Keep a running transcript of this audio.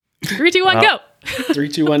3, 2, 1, go. 3,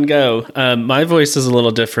 2, 1, go. My voice is a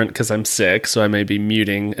little different because I'm sick, so I may be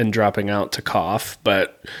muting and dropping out to cough.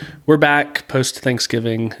 But we're back post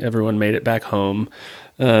Thanksgiving. Everyone made it back home.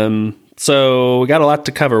 So we got a lot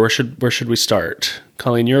to cover. Where should we start?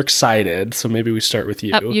 Colleen, you're excited, so maybe we start with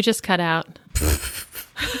you. Oh, you just cut out.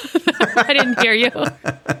 I didn't hear you.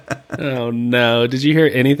 Oh no! Did you hear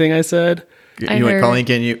anything I said? You went, Colleen,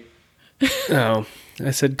 can you? Oh,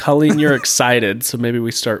 I said, Colleen, you're excited, so maybe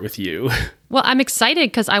we start with you. Well, I'm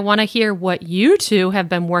excited because I want to hear what you two have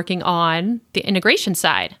been working on the integration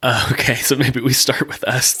side. Okay, so maybe we start with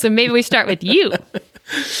us. So maybe we start with you.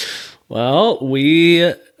 Well,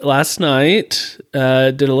 we last night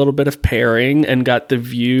did a little bit of pairing and got the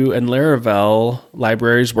Vue and Laravel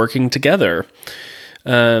libraries working together.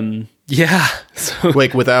 Yeah. So,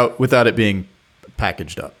 like without it being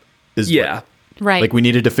packaged up. Yeah. Right. Like we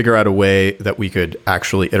needed to figure out a way that we could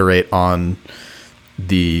actually iterate on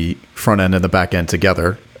the front end and the back end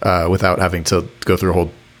together without having to go through a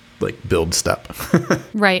whole like build step.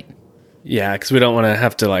 Right. Yeah, because we don't want to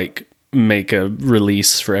have to like make a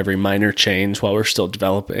release for every minor change while we're still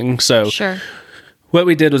developing. So Sure. what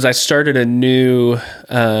we did was I started a new,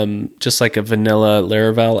 just like a vanilla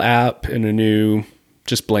Laravel app in a new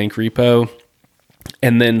just blank repo,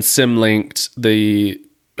 and then symlinked the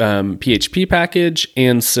PHP package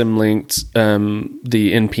and symlinked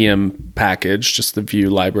the NPM package, just the Vue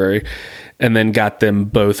library, and then got them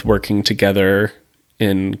both working together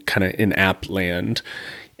in kind of in app land.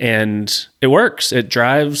 And it works. It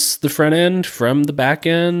drives the front end from the back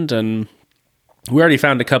end, and we already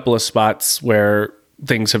found a couple of spots where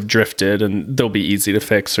things have drifted, and they'll be easy to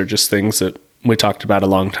fix, or just things that we talked about a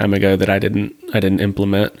long time ago that I didn't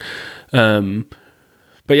implement.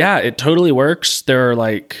 But yeah, it totally works. There are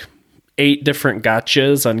like 8 different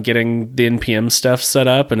gotchas on getting the NPM stuff set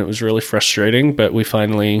up, and it was really frustrating, but we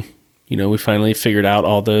finally figured out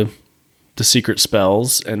all the secret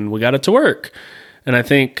spells, and we got it to work. And I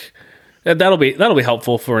think that'll be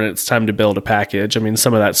helpful for when it's time to build a package. I mean,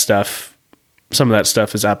 some of that stuff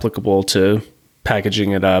is applicable to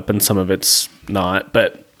packaging it up, and some of it's not,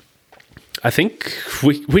 but I think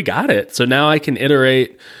we got it. So now I can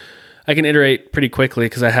iterate pretty quickly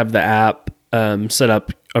because I have the app set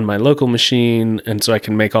up on my local machine, and so I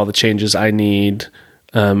can make all the changes I need.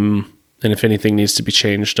 And if anything needs to be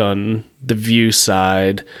changed on the Vue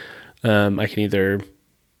side, I can either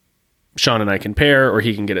Sean and I can pair, or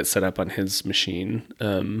he can get it set up on his machine.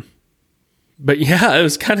 But yeah,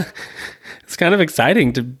 it's kind of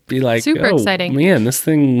exciting to be like, super exciting. Man, this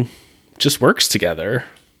thing just works together.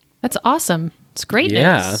 That's awesome. It's great news.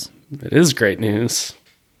 Yeah, it is great news.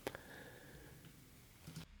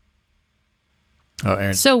 Oh,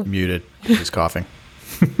 Aaron's So- muted. He's coughing.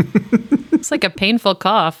 It's like a painful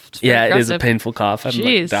cough. It's Yeah, it is a aggressive. painful cough. I'm like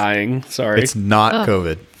Jeez. dying. Sorry. It's not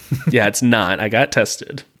COVID. Yeah, it's not. I got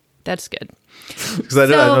tested. That's good. Because I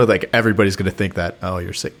know like everybody's going to think that, oh,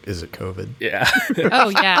 you're sick. Is it COVID? Yeah. Oh,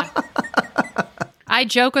 yeah. I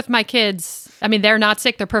joke with my kids. I mean, they're not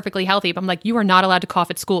sick. They're perfectly healthy. But I'm like, you are not alled to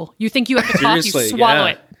cough at school. You think you have to cough, you Seriously, swallow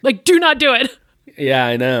yeah. it. Like, do not do it. Yeah,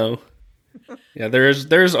 I know. Yeah,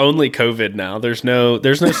 there's only COVID now. There's no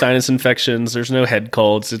sinus infections. There's no head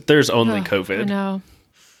colds. There's only COVID. I know.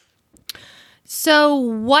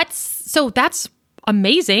 So that's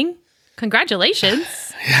amazing.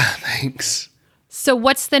 Congratulations. Yeah, thanks. So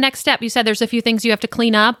what's the next step? You said there's a few things you have to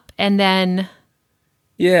clean up, and then...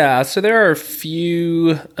 Yeah, so there are a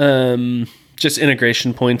few just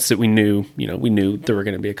integration points that we knew there were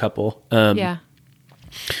going to be a couple. yeah.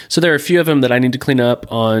 So there are a few of them that I need to clean up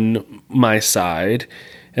on my side.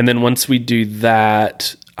 And then once we do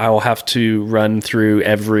that, I will have to run through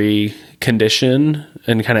every condition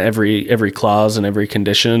and kind of every clause and every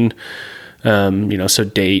condition. So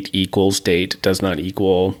date equals date does not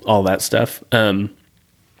equal, all that stuff. Run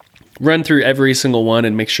through every single one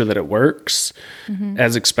and make sure that it works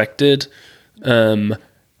as expected. And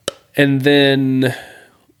then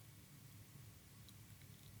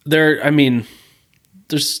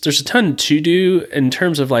there's a ton to do in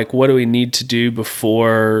terms of like, what do we need to do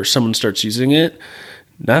before someone starts using it?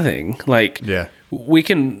 Nothing. Like, Yeah. we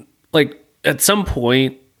can, like, at some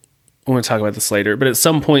point, I'm going to talk about this later, but at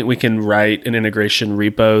some point we can write an integration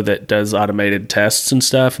repo that does automated tests and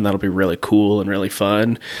stuff, and that'll be really cool and really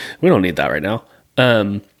fun. We don't need that right now.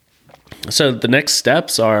 So the next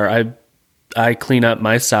steps are I clean up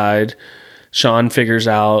my side. Sean figures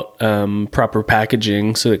out proper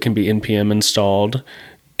packaging so it can be NPM installed,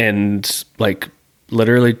 and like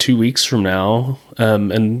literally 2 weeks from now,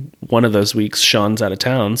 and one of those weeks Sean's out of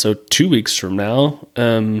town, so 2 weeks from now,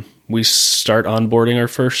 we start onboarding our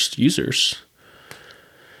first users.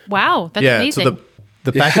 Wow, that's amazing. So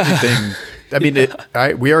the packaging thing, I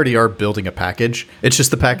mean, we already are building a package. It's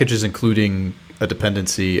just the package is including a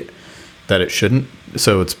dependency that it shouldn't,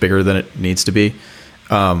 so it's bigger than it needs to be.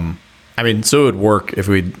 I mean, so it would work if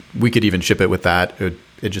we could even ship it with that. It'd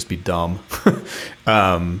just be dumb.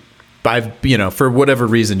 But for whatever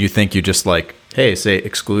reason, you think you just like, hey, say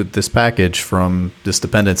exclude this package from this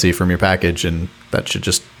dependency from your package, and that should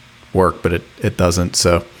just work, but it doesn't.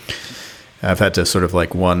 So I've had to sort of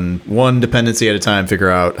like one dependency at a time figure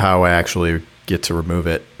out how I actually get to remove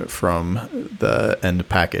it from the end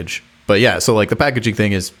package. But yeah, so like the packaging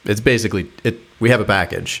thing it's basically we have a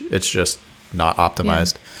package. It's just not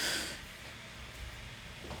optimized.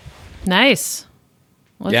 Nice.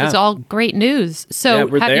 Well, this is all great news. So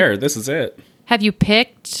we're there. This is it. Have you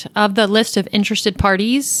picked, of the list of interested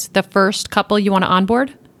parties, the first couple you want to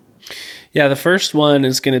onboard? Yeah, the first one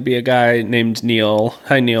is going to be a guy named Neil.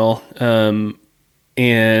 Hi, Neil.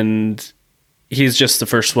 And he's just the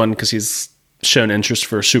first one because he's shown interest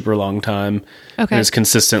for a super long time. Okay. And has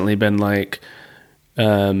consistently been like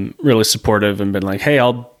really supportive and been like, hey,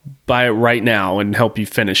 I'll buy it right now and help you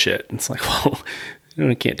finish it. And it's like, well,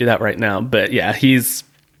 I can't do that right now. But yeah, he's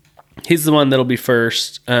the one that'll be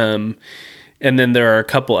first. And then there are a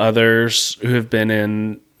couple others who have been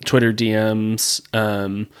in Twitter DMs.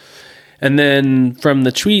 And then from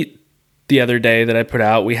the tweet the other day that I put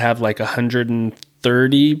out, we have like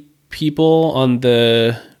 130 people on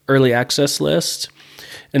the early access list.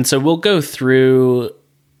 And so we'll go through,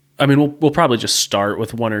 I mean, we'll probably just start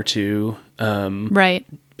with one or two. Right.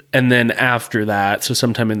 And then after that, so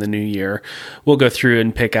sometime in the new year, we'll go through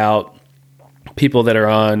and pick out people that are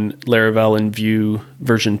on Laravel and Vue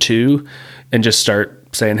version 2 and just start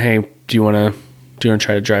saying, hey, do you want to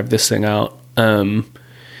try to drive this thing out?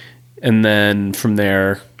 And then from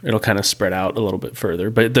there, it'll kind of spread out a little bit further.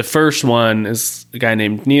 But the first one is a guy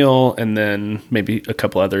named Neil, and then maybe a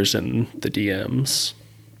couple others in the DMs.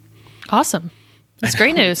 Awesome. That's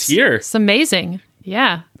great news. It's here. It's amazing.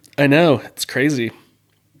 Yeah. I know. It's crazy.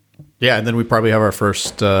 Yeah, and then we probably have our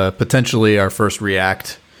first, potentially our first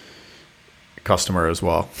React customer as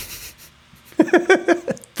well.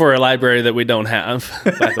 For a library that we don't have,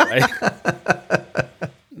 by the way.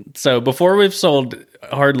 So before we've sold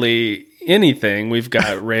hardly anything, we've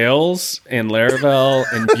got Rails and Laravel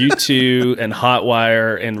and Vue 2 and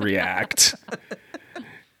Hotwire and React.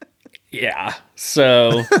 Yeah,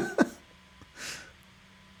 so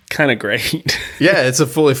kind of great. Yeah, it's a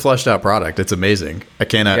fully fleshed out product. It's amazing. I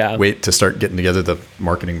cannot wait to start getting together the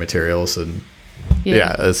marketing materials, and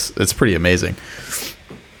it's pretty amazing.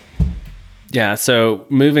 Yeah, so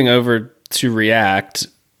moving over to React,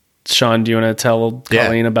 Sean, do you want to tell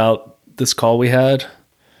Colleen about this call we had?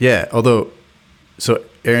 Yeah, so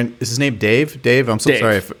Aaron, is his name Dave? Dave, I'm so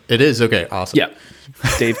sorry. It is? Okay, awesome. Yeah,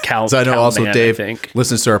 Dave Cal. So I know also man, Dave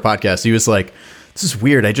listens to our podcast. He was like, this is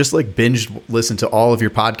weird. I just like listened to all of your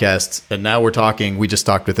podcasts, and now we're talking. We just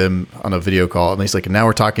talked with him on a video call, and he's like, and now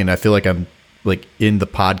we're talking, and I feel like I'm like in the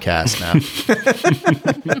podcast now.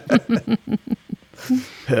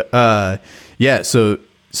 Yeah, so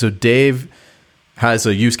Dave has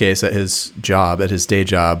a use case at his day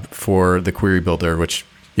job for the query builder, which,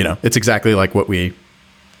 it's exactly like what we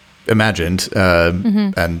imagined,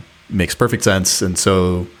 and makes perfect sense. And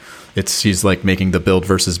so he's like making the build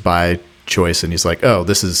versus buy choice, and he's like,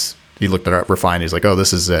 he looked at Refine, he's like, oh,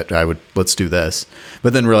 this is it. Let's do this.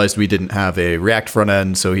 But then realized we didn't have a React front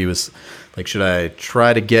end, so he was like, should I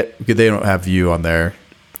try to they don't have Vue on their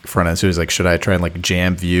front end, so he's like, should I try and like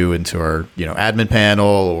jam Vue into our admin panel,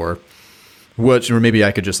 or maybe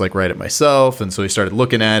I could just like write it myself. And so he started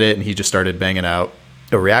looking at it, and he just started banging out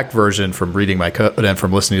a React version from reading my code and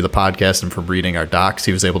from listening to the podcast and from reading our docs.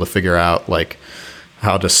 He was able to figure out like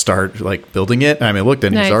how to start like building it. I mean, I looked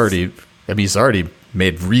at he's already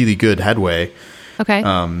made really good headway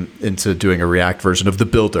into doing a React version of the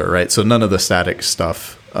builder, right? So none of the static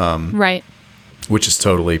stuff, right, which is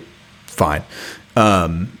totally fine.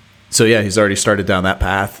 So yeah, he's already started down that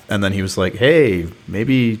path, and then he was like, hey,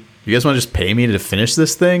 maybe you guys want to just pay me to finish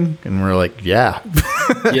this thing? And we're like, yeah.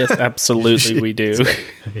 Yes, absolutely we do.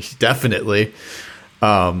 Definitely.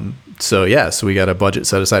 So we got a budget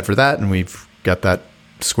set aside for that, and we've got that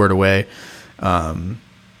squared away. I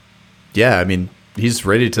mean, he's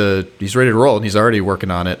ready to roll, and he's already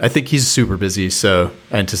working on it. I think he's super busy, so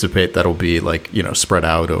I anticipate that'll be like, spread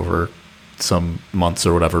out over some months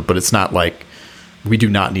or whatever, but it's not like we do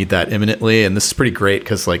not need that imminently. And this is pretty great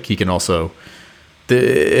because like he can also,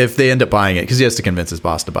 if they end up buying it, because he has to convince his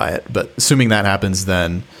boss to buy it, but assuming that happens,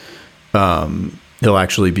 then he'll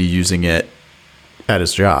actually be using it at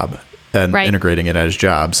his job. and Right. integrating it at his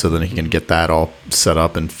job, so then he can get that all set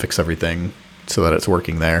up and fix everything so that it's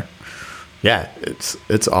working there. Yeah,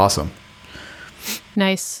 it's awesome.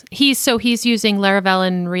 Nice. He's using Laravel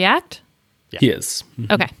and React? He is.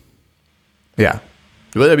 Okay. Yeah.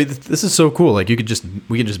 But I mean, this is so cool. Like we can just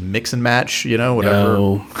mix and match, whatever.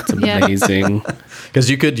 No, it's Yeah. amazing. Because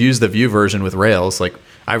you could use the Vue version with Rails. Like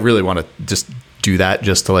I really want to just do that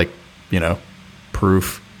just to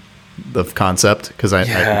proof of concept, because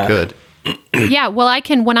I could. Yeah, well,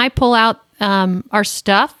 when I pull out our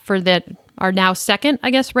stuff for our now second,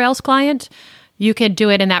 I guess, Rails client, you could do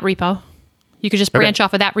it in that repo. You could just branch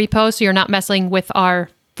off of that repo, so you're not messing with our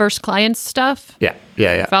first client's stuff. Yeah.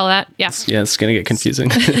 Follow that? Yeah. Yeah, it's gonna get confusing.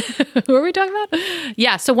 What were we talking about?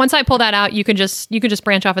 Yeah, so once I pull that out, you can just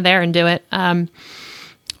branch off of there and do it. So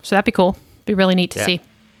that'd be cool. Be really neat to see.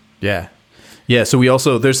 Yeah. Yeah. So we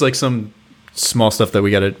also, there's some small stuff that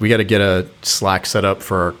we gotta get a Slack set up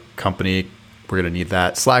for our company. We're gonna need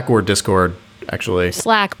that. Slack or Discord, actually.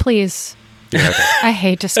 Slack, please. Yeah, okay. I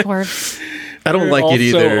hate Discord. I don't We're like all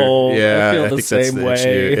it so either. old. Yeah, I feel the think that's same the way.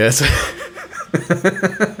 issue. Yes.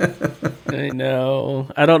 I know.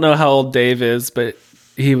 I don't know how old Dave is, but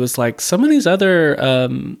he was like, some of these other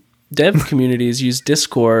dev communities use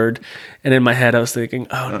Discord, and in my head I was thinking,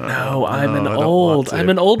 no, I'm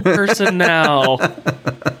an old person now.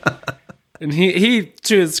 And he,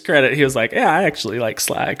 to his credit, he was like, yeah, I actually like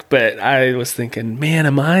Slack, but I was thinking, man,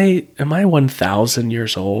 am I 1,000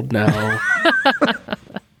 years old now?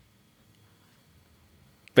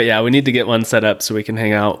 But yeah, we need to get one set up so we can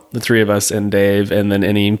hang out, the three of us and Dave, and then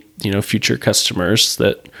any future customers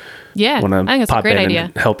that Yeah, want I think to that's a pop great in idea.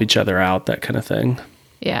 and help each other out, that kind of thing.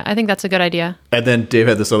 Yeah, I think that's a good idea. And then Dave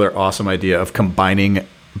had this other awesome idea of combining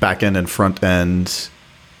back end and front end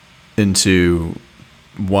into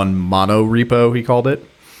one mono repo, he called it.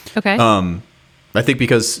 Okay. I think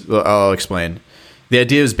because I'll explain. The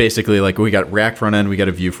idea is basically we got React front end, we got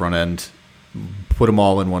a Vue front end, put them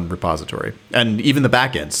all in one repository, and even the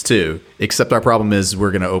backends too. Except our problem is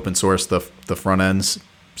we're going to open source the front ends,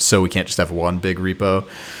 so we can't just have one big repo.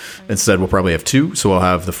 Instead, we'll probably have two. So we'll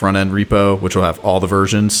have the front end repo, which will have all the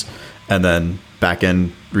versions, and then back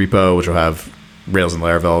end repo, which will have Rails and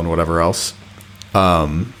Laravel and whatever else.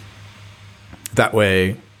 That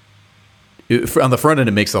way, on the front end,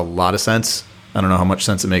 it makes a lot of sense. I don't know how much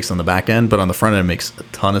sense it makes on the back end, but on the front end, it makes a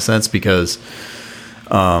ton of sense because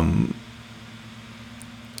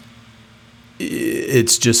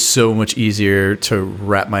it's just so much easier to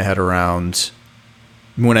wrap my head around.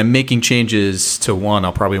 When I'm making changes to one,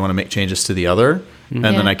 I'll probably want to make changes to the other, and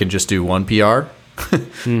then I can just do one PR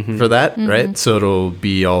for that, right? So it'll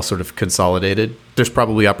be all sort of consolidated. There's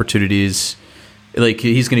probably opportunities,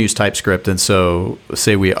 he's going to use TypeScript, and so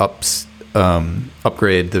say we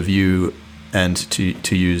upgrade the Vue end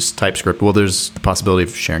to use TypeScript. Well, there's the possibility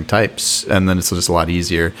of sharing types, and then it's just a lot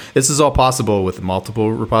easier. This is all possible with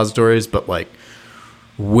multiple repositories, but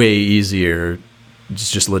way easier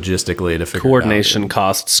just logistically to figure Coordination it out.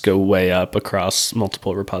 costs go way up across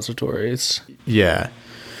multiple repositories. Yeah,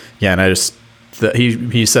 and I just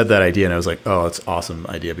he said that idea, and I was like, oh, it's an awesome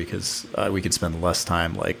idea because we could spend less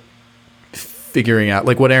time figuring out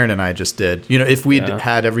what Aaron and I just did. If we'd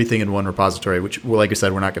had everything in one repository, which, well, like I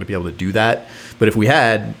said, we're not going to be able to do that. But if we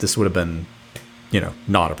had, this would have been,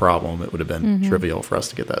 not a problem. It would have been trivial for us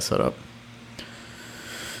to get that set up.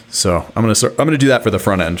 So I'm gonna do that for the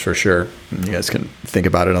front end for sure. And you guys can think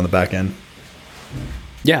about it on the back end.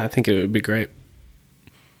 Yeah, I think it would be great.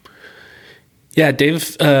 Yeah,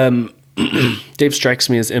 Dave. Dave strikes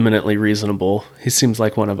me as eminently reasonable. He seems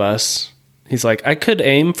like one of us. He's like, I could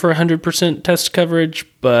aim for 100% test coverage,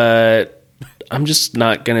 but I'm just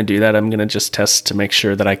not going to do that. I'm going to just test to make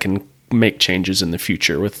sure that I can make changes in the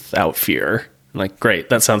future without fear. I'm like, great.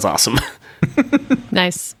 That sounds awesome.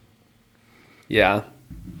 Nice. Yeah.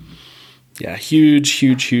 Yeah.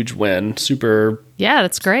 Huge win. Yeah,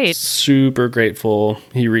 that's great. Super grateful.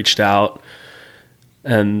 He reached out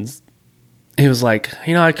and he was like,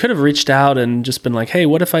 I could have reached out and just been like, hey,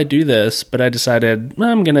 what if I do this? But I decided, well,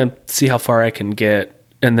 I'm going to see how far I can get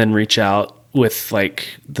and then reach out with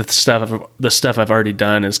the stuff I've already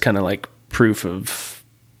done is kind of proof of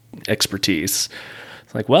expertise.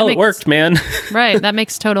 It's like, well, it worked, man. Right. That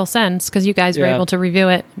makes total sense because you guys were able to review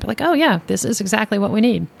it and be like, oh, yeah, this is exactly what we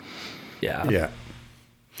need. Yeah. Yeah.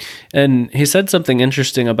 And he said something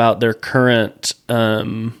interesting about their current,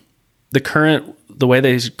 the way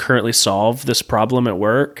they currently solve this problem at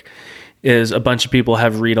work is a bunch of people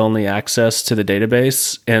have read-only access to the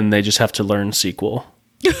database and they just have to learn SQL.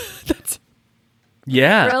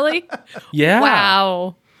 Yeah. Really? Yeah.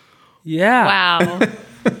 Wow. Yeah. Wow.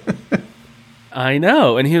 I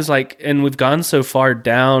know. And he was like, and we've gone so far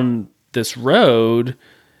down this road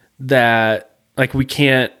that like we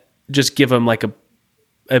can't just give them like a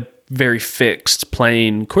very fixed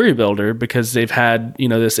plain query builder because they've had,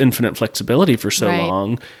 this infinite flexibility for so Right.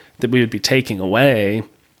 long that we would be taking away.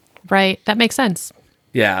 Right. That makes sense.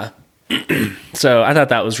 Yeah. So I thought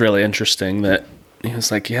that was really interesting that he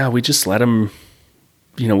was like, yeah, we just let them,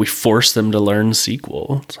 we force them to learn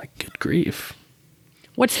SQL. It's like, good grief.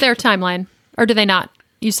 What's their timeline? Or do they not?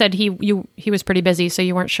 You said he was pretty busy, so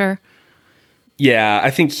you weren't sure. Yeah,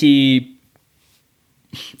 I think he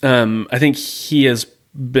has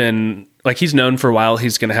been like, he's known for a while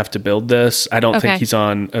he's going to have to build this. I don't Okay. think he's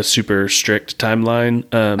on a super strict timeline.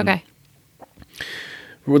 Okay.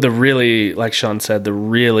 The really, like Sean said, the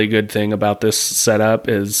really good thing about this setup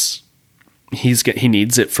is he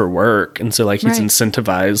needs it for work, and so like he's Right.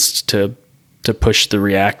 incentivized to push the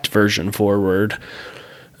React version forward,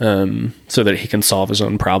 so that he can solve his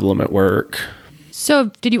own problem at work.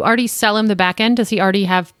 So did you already sell him the back end? Does he already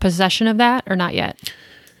have possession of that or not yet?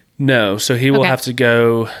 No, so he will Okay. have to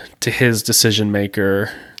go to his decision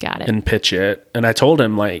maker Got it. and pitch it. And I told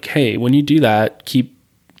him like, hey, when you do that, keep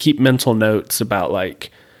mental notes about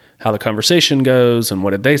like how the conversation goes and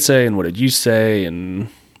what did they say and what did you say and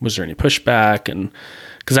was there any pushback, and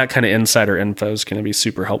because that kind of insider info is going to be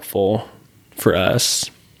super helpful for us.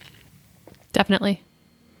 Definitely.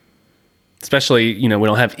 Especially, we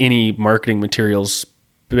don't have any marketing materials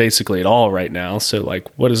basically at all right now. So like,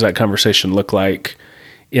 what does that conversation look like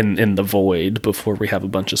in the void before we have a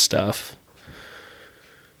bunch of stuff?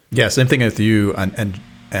 Yeah, same thing with you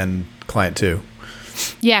and client 2.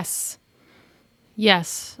 Yes.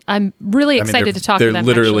 I'm really excited to talk to them. They're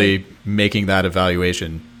literally actually. making that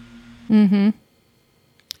evaluation.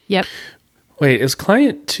 Yep. Wait, is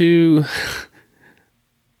client 2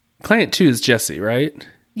 is Jesse, right?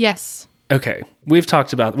 Yes. Okay. We've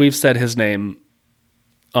said his name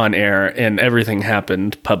on air and everything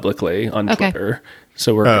happened publicly on Okay. Twitter.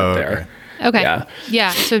 So we're good there. Okay. Yeah.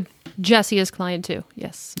 Yeah. So Jesse is client 2.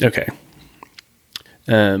 Yes. Okay.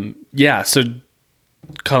 Yeah. So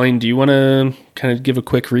Colleen, do you want to kind of give a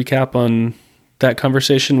quick recap on that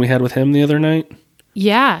conversation we had with him the other night?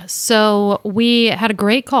 Yeah. So we had a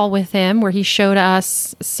great call with him where he showed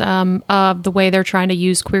us some of the way they're trying to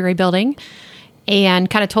use query building and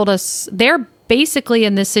kind of told us they're basically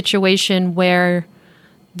in this situation where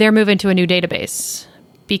they're moving to a new database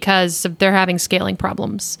because they're having scaling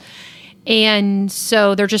problems. And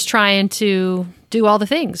so they're just trying to do all the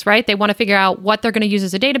things, right? They want to figure out what they're going to use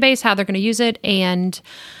as a database, how they're going to use it, and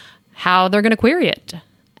how they're going to query it.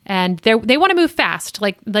 And they want to move fast.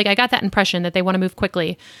 Like I got that impression that they want to move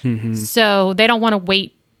quickly. Mm-hmm. So they don't want to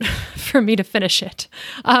wait for me to finish it.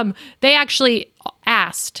 They actually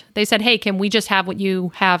asked. They said, hey, can we just have what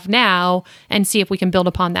you have now and see if we can build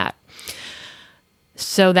upon that?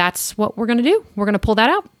 So that's what we're going to do. We're going to pull that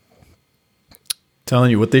out. Telling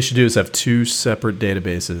you, what they should do is have 2 separate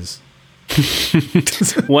databases.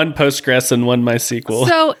 One Postgres and one MySQL.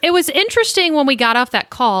 So it was interesting when we got off that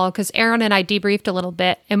call because Aaron and I debriefed a little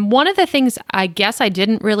bit. And one of the things I guess I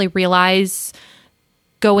didn't really realize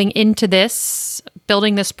going into this,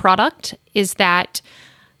 building this product, is that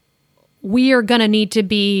we are going to need to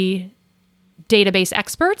be database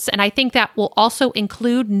experts. And I think that will also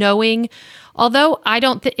include knowing, although I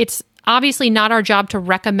don't it's obviously not our job to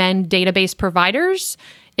recommend database providers,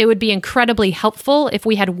 it would be incredibly helpful if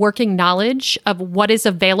we had working knowledge of what is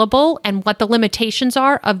available and what the limitations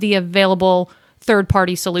are of the available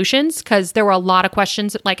third-party solutions. Because there were a lot of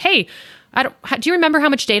questions like, hey, do you remember how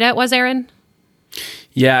much data it was, Aaron?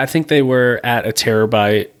 Yeah, I think they were at a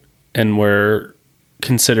terabyte and were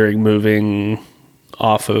considering moving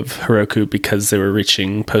off of Heroku because they were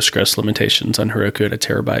reaching Postgres limitations on Heroku at a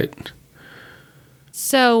terabyte.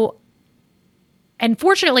 So, and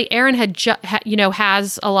fortunately, Aaron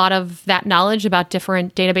has a lot of that knowledge about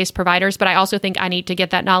different database providers, but I also think I need to get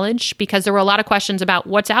that knowledge because there were a lot of questions about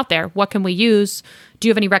what's out there. What can we use? Do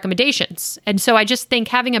you have any recommendations? And so I just think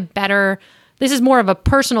having this is more of a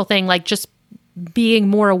personal thing, like just being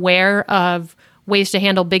more aware of ways to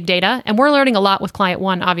handle big data. And we're learning a lot with Client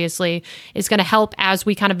One, obviously, is going to help as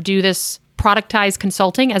we kind of do this productized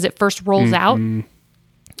consulting as it first rolls out,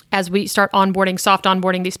 as we start soft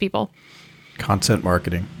onboarding these people. Content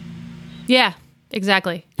marketing. Yeah,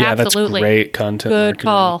 exactly. Yeah, absolutely. that's great content Good marketing.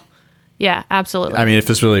 call. Yeah, absolutely. I mean,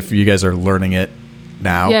 if you guys are learning it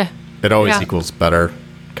now, Yeah. it always Yeah. equals better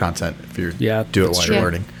content if you Yeah, do it that's while true. you're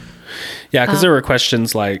learning. Yeah, because there were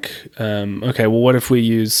questions like, okay, well, what if we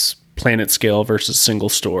use Planet Scale versus Single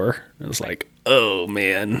Store? It was like, oh,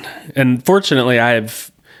 man. And fortunately,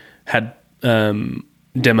 I've had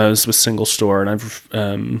demos with Single Store, and I've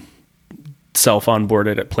self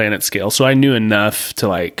onboarded at Planet Scale, so I knew enough to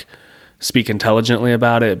like speak intelligently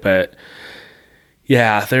about it. But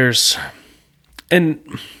yeah, so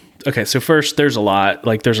first there's a lot of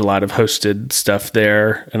hosted stuff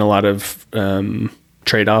there and a lot of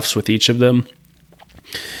trade-offs with each of them.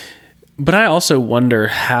 But I also wonder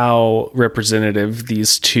how representative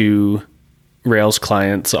these two Rails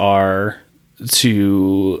clients are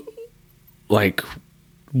to like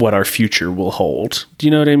what our future will hold. Do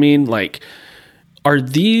you know what I mean? Like,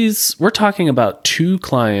 we're talking about two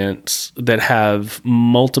clients that have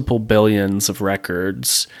multiple billions of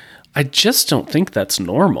records. I just don't think that's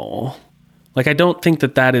normal. Like, I don't think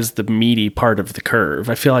that is the meaty part of the curve.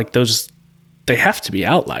 I feel like they have to be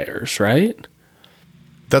outliers, right?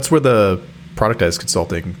 That's where the productized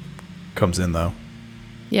consulting comes in, though.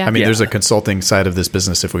 Yeah. I mean, there's a consulting side of this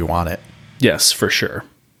business if we want it. Yes, for sure.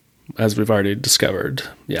 As we've already discovered.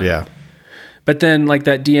 Yeah. But then like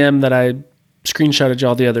that DM that I screenshotted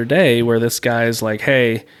y'all the other day where this guy's like,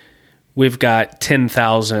 hey, we've got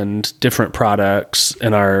 10,000 different products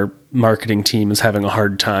and our marketing team is having a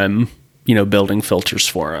hard time, building filters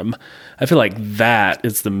for them. I feel like that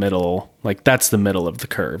is the middle, like that's the middle of the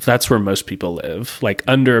curve. That's where most people live, like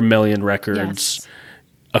under 1 million records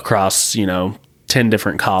across, 10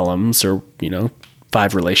 different columns or,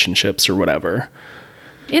 5 relationships or whatever.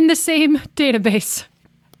 In the same database.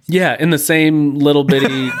 Yeah, in the same little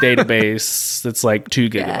bitty database that's like 2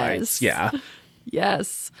 gigabytes. Yes. Yeah.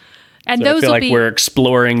 Yes. And So those I feel will like be we're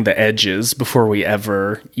exploring the edges before we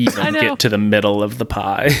ever even get to the middle of the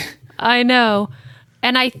pie. I know.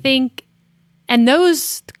 And I think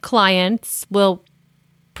those clients will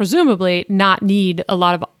presumably not need a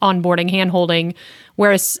lot of onboarding handholding,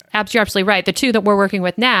 whereas you're absolutely right. The two that we're working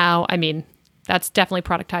with now, I mean, that's definitely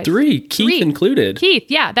productized. 3, Keith included. Keith,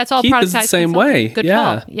 yeah, that's all Keith productized. is the same consulting. way. Good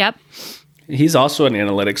Yeah. call. Yep. He's also an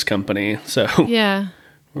analytics company, so Yeah.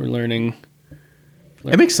 we're learning.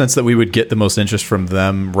 It makes sense that we would get the most interest from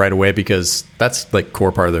them right away because that's like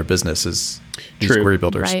core part of their business is these True. query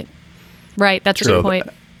builders. Right. That's a good point.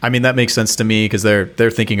 I mean, that makes sense to me because they're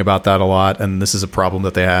thinking about that a lot, and this is a problem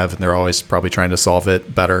that they have, and they're always probably trying to solve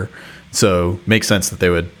it better. So makes sense that they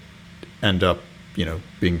would end up,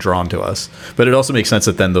 being drawn to us. But it also makes sense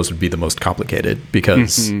that then those would be the most complicated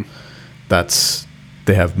because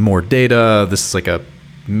they have more data. This is like a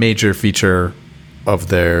major feature of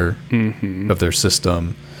their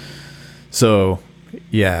system. So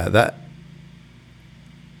yeah, that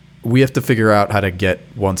we have to figure out how to get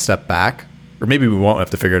one step back, or maybe we won't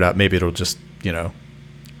have to figure it out. Maybe it'll just,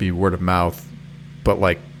 be word of mouth.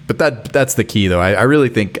 But that's the key though. I really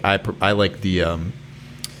think I like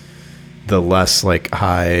the less like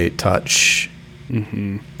high touch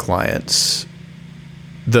clients.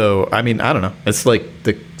 Though, I mean, I don't know. It's like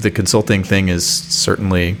the consulting thing is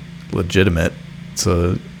certainly legitimate. It's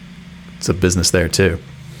a business there too.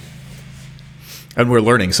 And we're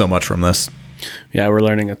learning so much from this. Yeah, we're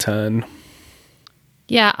learning a ton.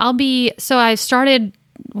 Yeah, so I started,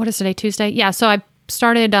 what is today, Tuesday? Yeah, so I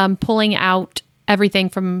started pulling out everything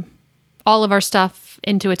from all of our stuff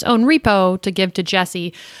into its own repo to give to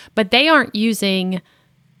Jesse, but they aren't using,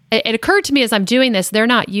 it occurred to me as I'm doing this, they're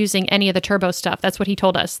not using any of the Turbo stuff. That's what he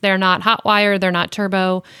told us. They're not Hotwire, they're not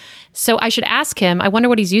Turbo. So I should ask him, I wonder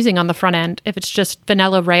what he's using on the front end, if it's just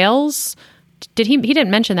vanilla Rails. He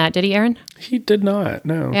didn't mention that, did he, Aaron? He did not,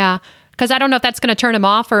 no. Yeah. Because I don't know if that's going to turn him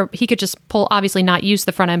off, or he could just obviously not use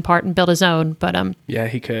the front end part and build his own. But yeah,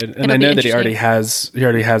 he could, and I know that he already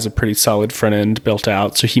has a pretty solid front end built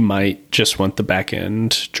out, so he might just want the back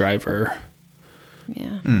end driver.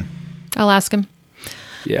 Yeah, I'll ask him.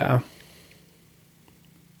 Yeah,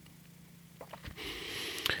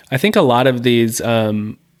 I think a lot of these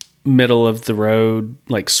middle of the road,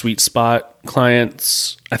 like sweet spot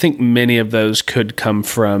clients, I think many of those could come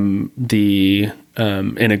from the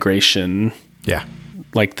integration. Yeah.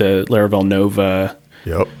 Like the Laravel Nova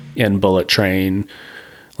and Bullet Train.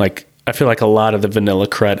 Like, I feel like a lot of the vanilla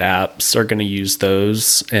CRUD apps are going to use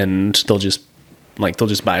those, and they'll just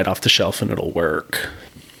buy it off the shelf and it'll work.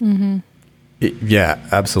 Mm-hmm. Yeah,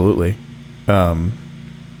 absolutely. I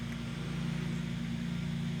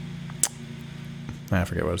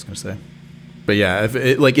forget what I was going to say, but yeah,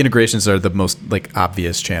 like integrations are the most like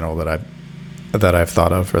obvious channel that I've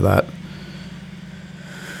thought of for that.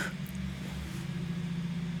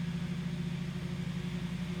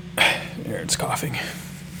 Aaron's coughing.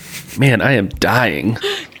 Man, I am dying.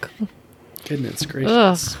 Goodness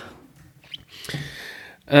gracious.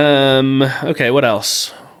 Okay, what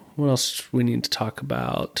else? What else do we need to talk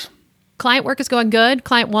about? Client work is going good.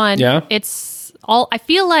 Client 1. Yeah. It's all, I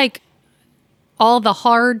feel like all the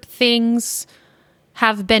hard things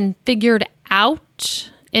have been figured out.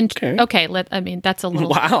 That's a little...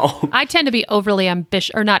 Wow. I tend to be overly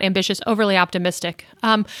ambitious, or not ambitious, overly optimistic.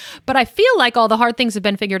 But I feel like all the hard things have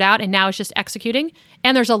been figured out, and now it's just executing.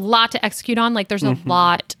 And there's a lot to execute on. Like, there's a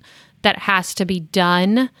lot that has to be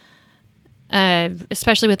done,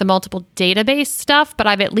 especially with the multiple database stuff. But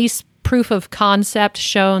I've at least proof of concept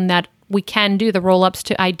shown that we can do the roll-ups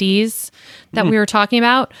to IDs that we were talking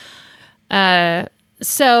about.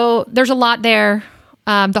 So there's a lot there.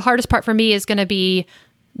 The hardest part for me is going to be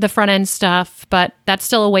the front end stuff, but that's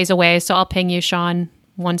still a ways away. So I'll ping you, Sean,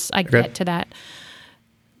 once I get to that.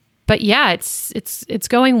 But yeah, it's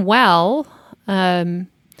going well.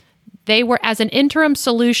 They were, as an interim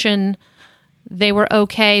solution, they were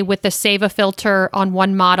okay with the save a filter on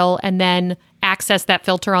one model and then access that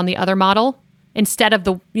filter on the other model instead of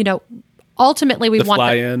ultimately we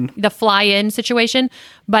want the fly in situation.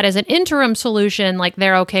 But as an interim solution, like,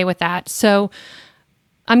 they're okay with that. So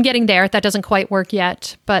I'm getting there. That doesn't quite work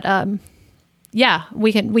yet, but yeah,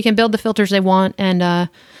 we can build the filters they want, and I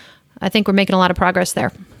think we're making a lot of progress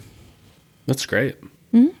there. That's great.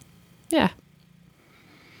 Yeah.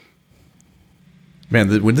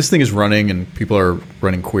 Man, when this thing is running and people are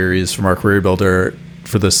running queries from our query builder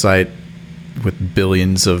for this site with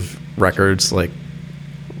billions of records, like,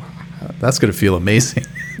 that's going to feel amazing.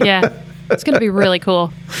 Yeah, it's going to be really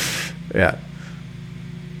cool. Yeah.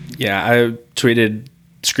 Yeah, I tweeted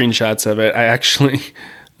screenshots of it. I actually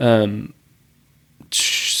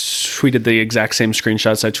tweeted the exact same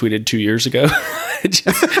screenshots I tweeted 2 years ago.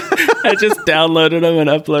 I just downloaded them and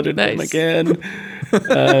uploaded them again.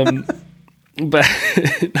 But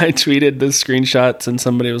I tweeted the screenshots and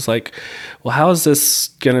somebody was like, well, how's this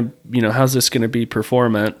gonna be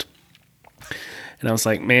performant? And I was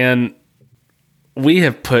like, man, we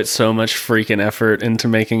have put so much freaking effort into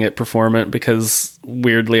making it performant because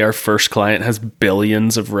weirdly our first client has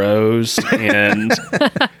billions of rows and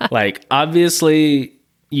like, obviously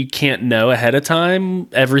you can't know ahead of time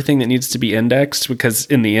everything that needs to be indexed because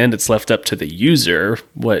in the end it's left up to the user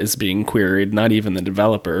what is being queried, not even the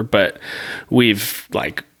developer. But we've,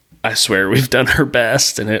 like, I swear we've done our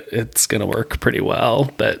best and it's going to work pretty well.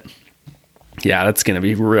 But yeah, that's going to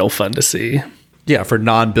be real fun to see. Yeah, for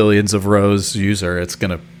non-billions of rows user, it's going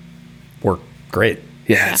to work great.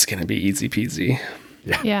 Yeah, it's going to be easy peasy.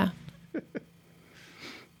 Yeah.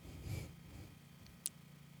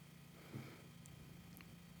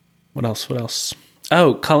 What else?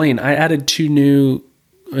 Oh, Colleen, I added two new,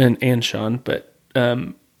 and Sean, but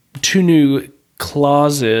 2 new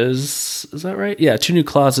clauses. Is that right? Yeah, 2 new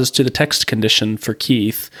clauses to the text condition for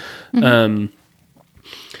Keith.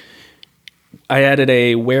 I added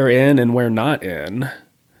a where in and where not in.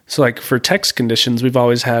 So, like, for text conditions, we've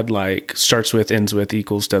always had, like, starts with, ends with,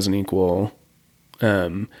 equals, doesn't equal.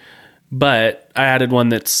 But I added one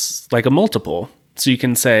that's like a multiple. So you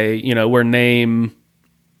can say, where name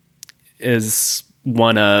is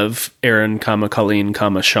one of Aaron, Colleen,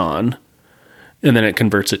 Sean. And then it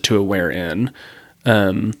converts it to a where in.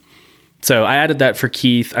 So I added that for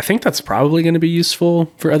Keith. I think that's probably going to be useful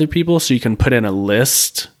for other people. So you can put in a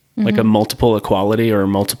list, like a multiple equality or a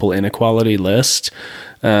multiple inequality list.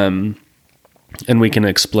 And we can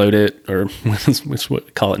explode it, or what's what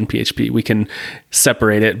we call it in PHP. We can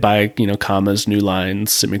separate it by, commas, new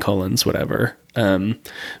lines, semicolons, whatever.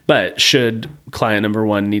 But should client number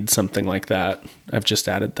 1 need something like that, I've just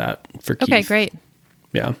added that for Keith. Okay, great.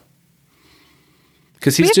 Yeah.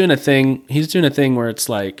 Because he's doing a thing where it's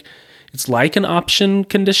like an option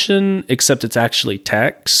condition, except it's actually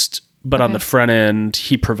text. But on the front end,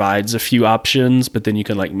 he provides a few options, but then you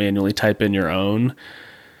can, like, manually type in your own.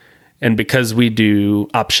 And because we do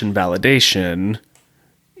option validation,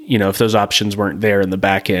 if those options weren't there in the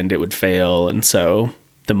back end, it would fail. And so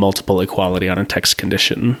the multiple equality on a text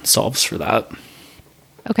condition solves for that.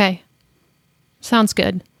 Okay. Sounds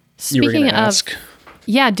good. Speaking of, ask.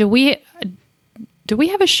 Yeah, do we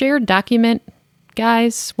have a shared document,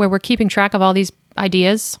 guys, where we're keeping track of all these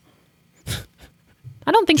ideas?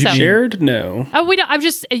 I don't think so. Shared? No. Oh, we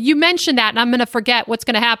don't. You mentioned that, and I'm going to forget what's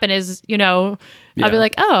going to happen is, I'll be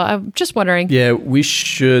like, oh, I'm just wondering. Yeah, we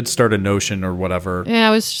should start a Notion or whatever. Yeah,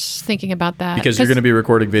 I was just thinking about that. Because you're going to be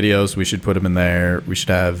recording videos. We should put them in there. We should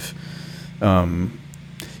have,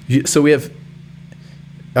 so we have,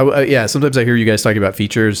 yeah, sometimes I hear you guys talking about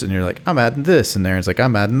features and you're like, I'm adding this. And Aaron's like,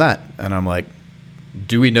 I'm adding that. And I'm like,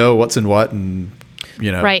 do we know what's in what? And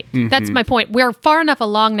right. That's my point. We're far enough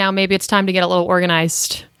along now. Maybe it's time to get a little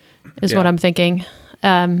organized is what I'm thinking.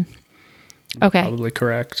 Okay. Probably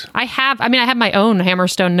correct. I have my own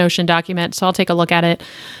Hammerstone Notion document, so I'll take a look at it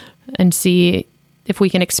and see if we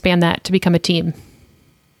can expand that to become a team.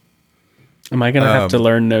 Am I going to have to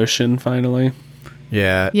learn Notion finally?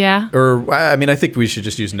 Yeah. Yeah. Or, I mean, I think we should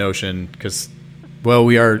just use Notion because, well,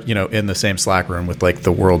 we are, in the same Slack room with like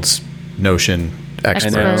the world's Notion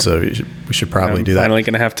expert. So we should probably do that. I'm finally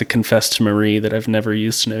going to have to confess to Marie that I've never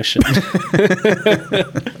used Notion.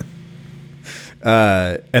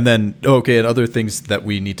 And then, and other things that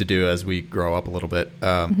we need to do as we grow up a little bit.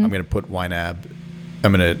 I'm going to put YNAB.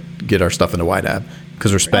 I'm going to get our stuff into YNAB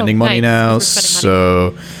because we're spending money now.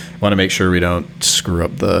 So I want to make sure we don't screw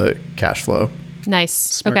up the cash flow. Nice.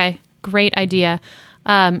 Smart. Okay. Great idea.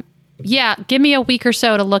 Yeah. Give me a week or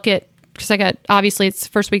so to look at, because obviously it's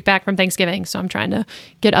first week back from Thanksgiving. So I'm trying to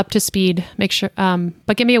get up to speed, make sure,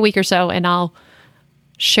 but give me a week or so and I'll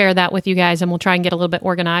share that with you guys and we'll try and get a little bit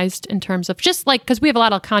organized in terms of just like, because we have a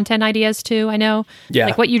lot of content ideas too, I know. Yeah.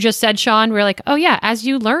 Like what you just said, Sean, we're like, oh yeah, as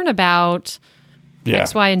you learn about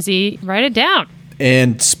X, Y, and Z, write it down.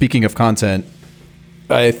 And speaking of content,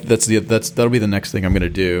 that'll be the next thing I'm going to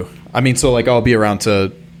do. I mean, so like I'll be around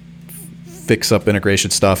to fix up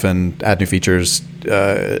integration stuff and add new features,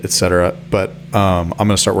 etc. But I'm going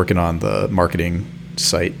to start working on the marketing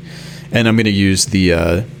site, and I'm going to use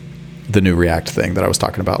the new React thing that I was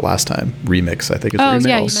talking about last time. Remix, I think. Oh Remix.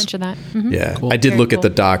 yeah, you mentioned that. Mm-hmm. Yeah, cool. I did Very look cool. at the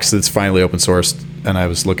docs. It's finally open sourced, and I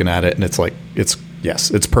was looking at it, and it's like it's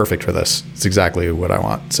perfect for this. It's exactly what I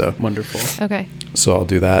want. So Wonderful. Okay. So I'll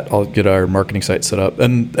do that. I'll get our marketing site set up.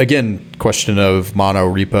 And again, question of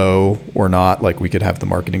mono repo or not. Like we could have the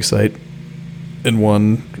marketing site in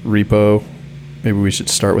one repo. Maybe we should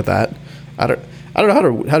start with that. I don't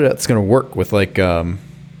know how that's going to work with like I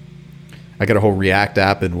got a whole React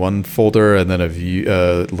app in one folder and then a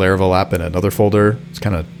Laravel app in another folder. It's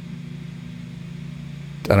kind of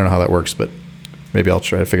I don't know how that works, but maybe I'll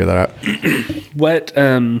try to figure that out.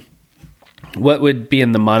 What would be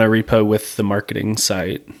in the mono repo with the marketing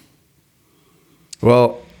site?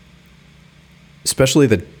 Well, especially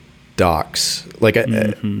the docs. Like I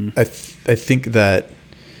think that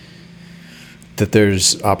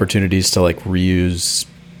there's opportunities to like reuse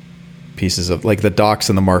pieces of like the docs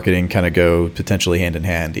and the marketing kind of go potentially hand in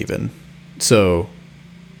hand even. So,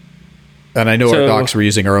 and I know our docs we're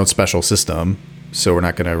using our own special system, so we're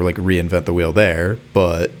not going to like reinvent the wheel there,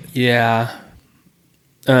 but yeah.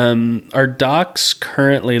 Our docs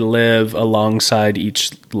currently live alongside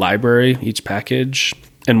each library, each package,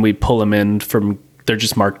 and we pull them in they're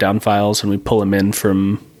just markdown files, and we pull them in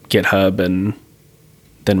from GitHub and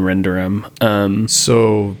then render them.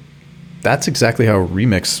 So that's exactly how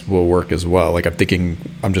Remix will work as well. Like I'm thinking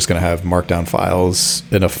I'm just going to have markdown files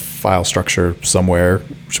in a file structure somewhere,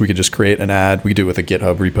 so we could just create an ad. We could do it with a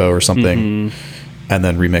GitHub repo or something, and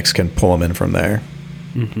then Remix can pull them in from there.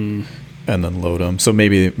 And then load them. So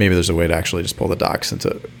maybe there's a way to actually just pull the docs into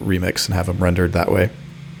Remix and have them rendered that way.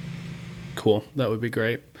 Cool. That would be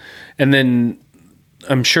great. And then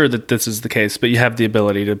I'm sure that this is the case, but you have the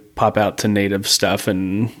ability to pop out to native stuff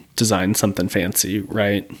and design something fancy,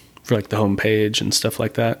 right? For like the homepage and stuff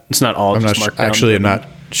like that. It's not all just markdown. I'm not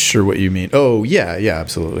sure what you mean. Oh, yeah,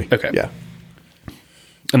 absolutely. Okay. Yeah.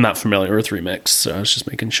 I'm not familiar with Remix, so I was just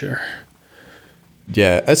making sure.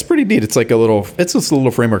 Yeah, it's pretty neat. It's like it's just a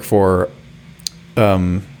little framework for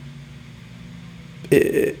the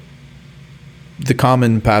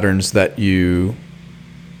common patterns that you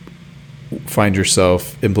find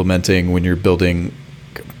yourself implementing when you're building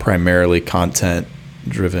primarily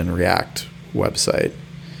content-driven React website.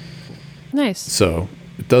 Nice. So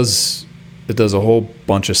it does a whole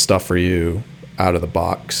bunch of stuff for you out of the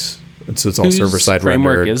box. And so it's all server-side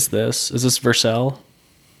framework rendered. is this? Is this Vercel?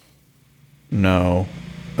 No.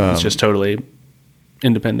 It's just totally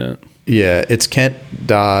independent. Yeah, it's Kent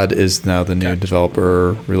Dodd is now the new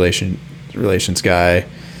developer relations guy.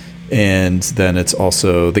 And then it's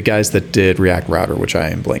also the guys that did React Router, which I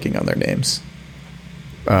am blanking on their names.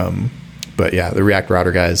 But yeah, the React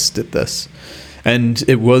Router guys did this. And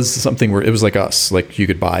it was something where it was like us. Like you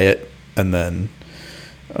could buy it and then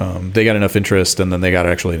they got enough interest and then they got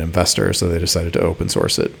actually an investor. So they decided to open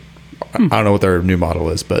source it. I don't know what their new model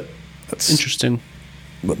is, but that's interesting.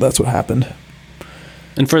 But that's what happened.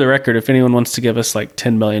 And for the record, if anyone wants to give us like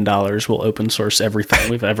 $10 million, we'll open source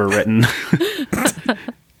everything we've ever written.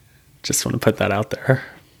 Just want to put that out there.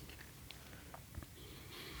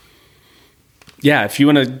 Yeah, if you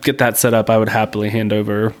want to get that set up, I would happily hand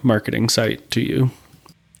over marketing site to you.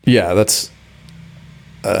 Yeah, that's.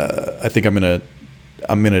 I think I'm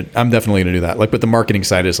definitely gonna do that. Like, but the marketing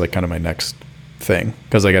side is like kind of my next thing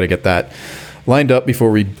because I got to get that lined up before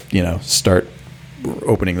we, start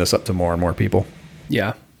opening this up to more and more people.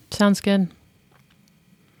 Yeah. Sounds good.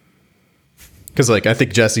 Because like I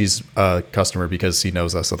think Jesse's a customer because he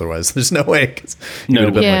knows us. Otherwise, there's no way. 'Cause he No would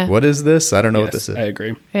have been way. like, "What is this? I don't know what Yes, this is." I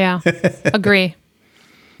agree. Yeah. Agree.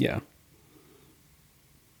 Yeah.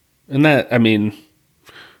 And that, I mean,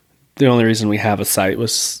 the only reason we have a site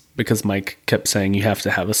was because Mike kept saying you have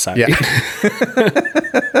to have a site. Yeah.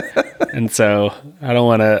 And so I don't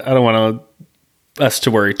want us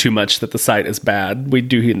to worry too much that the site is bad. We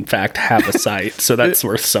do in fact have a site, so that's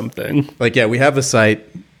worth something. Like, yeah, we have a site.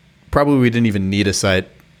 Probably we didn't even need a site.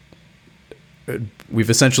 We've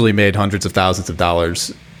essentially made hundreds of thousands of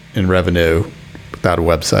dollars in revenue without a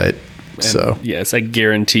website. And So yes, I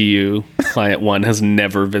guarantee you client one has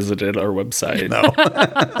never visited our website. no.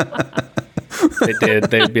 They did.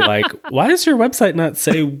 They'd be like, why does your website not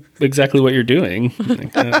say exactly what you're doing?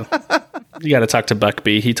 Like, you got to talk to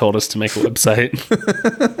Buckbee. He told us to make a website.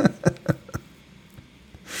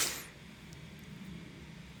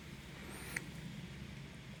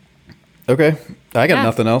 Okay, I got Yeah.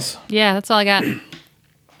 nothing else. Yeah, that's all I got.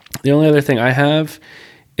 The only other thing I have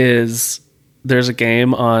is there's a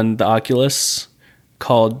game on the Oculus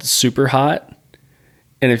called Super Hot.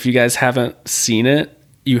 And if you guys haven't seen it,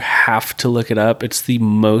 you have to look it up. It's the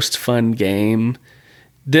most fun game.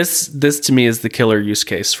 This to me is the killer use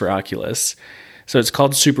case for Oculus. So it's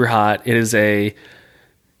called Super Hot. It's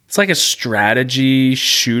like a strategy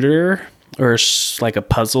shooter or like a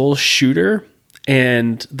puzzle shooter.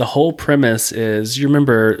 And the whole premise is, you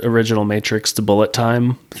remember original Matrix, the bullet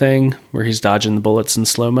time thing where he's dodging the bullets in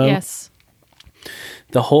slow-mo? Yes.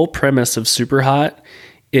 The whole premise of Super Hot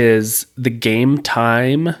is the game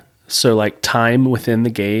time. So like time within the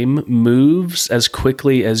game moves as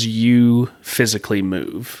quickly as you physically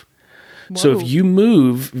move. So if you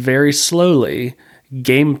move very slowly,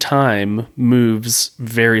 game time moves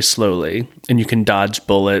very slowly, and you can dodge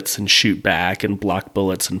bullets and shoot back and block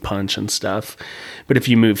bullets and punch and stuff. But if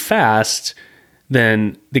you move fast,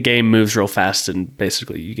 then the game moves real fast and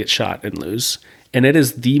basically you get shot and lose. And it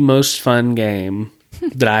is the most fun game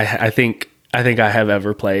that I think I have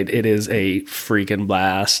ever played. It is a freaking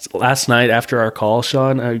blast. Last night after our call,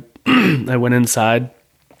 Sean, I went inside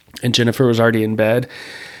and Jennifer was already in bed.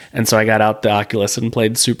 And so I got out the Oculus and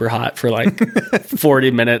played Super Hot for like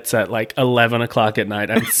 40 minutes at like 11 o'clock at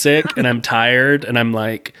night. I'm sick and I'm tired and I'm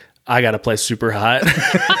like, I got to play Super Hot.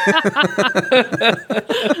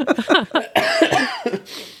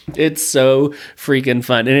 It's so freaking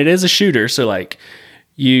fun. And it is a shooter. So like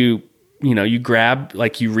you grab,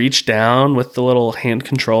 like you reach down with the little hand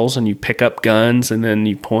controls and you pick up guns and then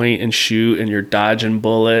you point and shoot and you're dodging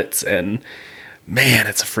bullets and man,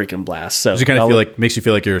 it's a freaking blast. So Does it kind of makes you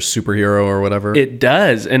feel like you're a superhero or whatever? it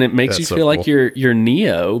does, and it makes That's you so feel like cool. you're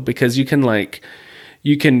Neo because you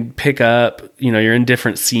can pick up, you're in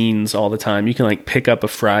different scenes all the time. You can like pick up a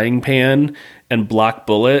frying pan and block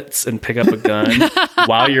bullets and pick up a gun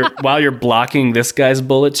while you're blocking this guy's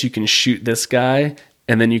bullets. You can shoot this guy.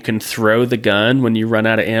 And then you can throw the gun when you run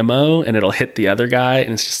out of ammo and it'll hit the other guy.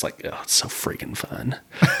 And it's just like, oh, it's so freaking fun.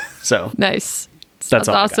 So Nice. that's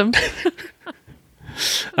all I got. awesome.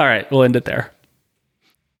 All right, we'll end it there.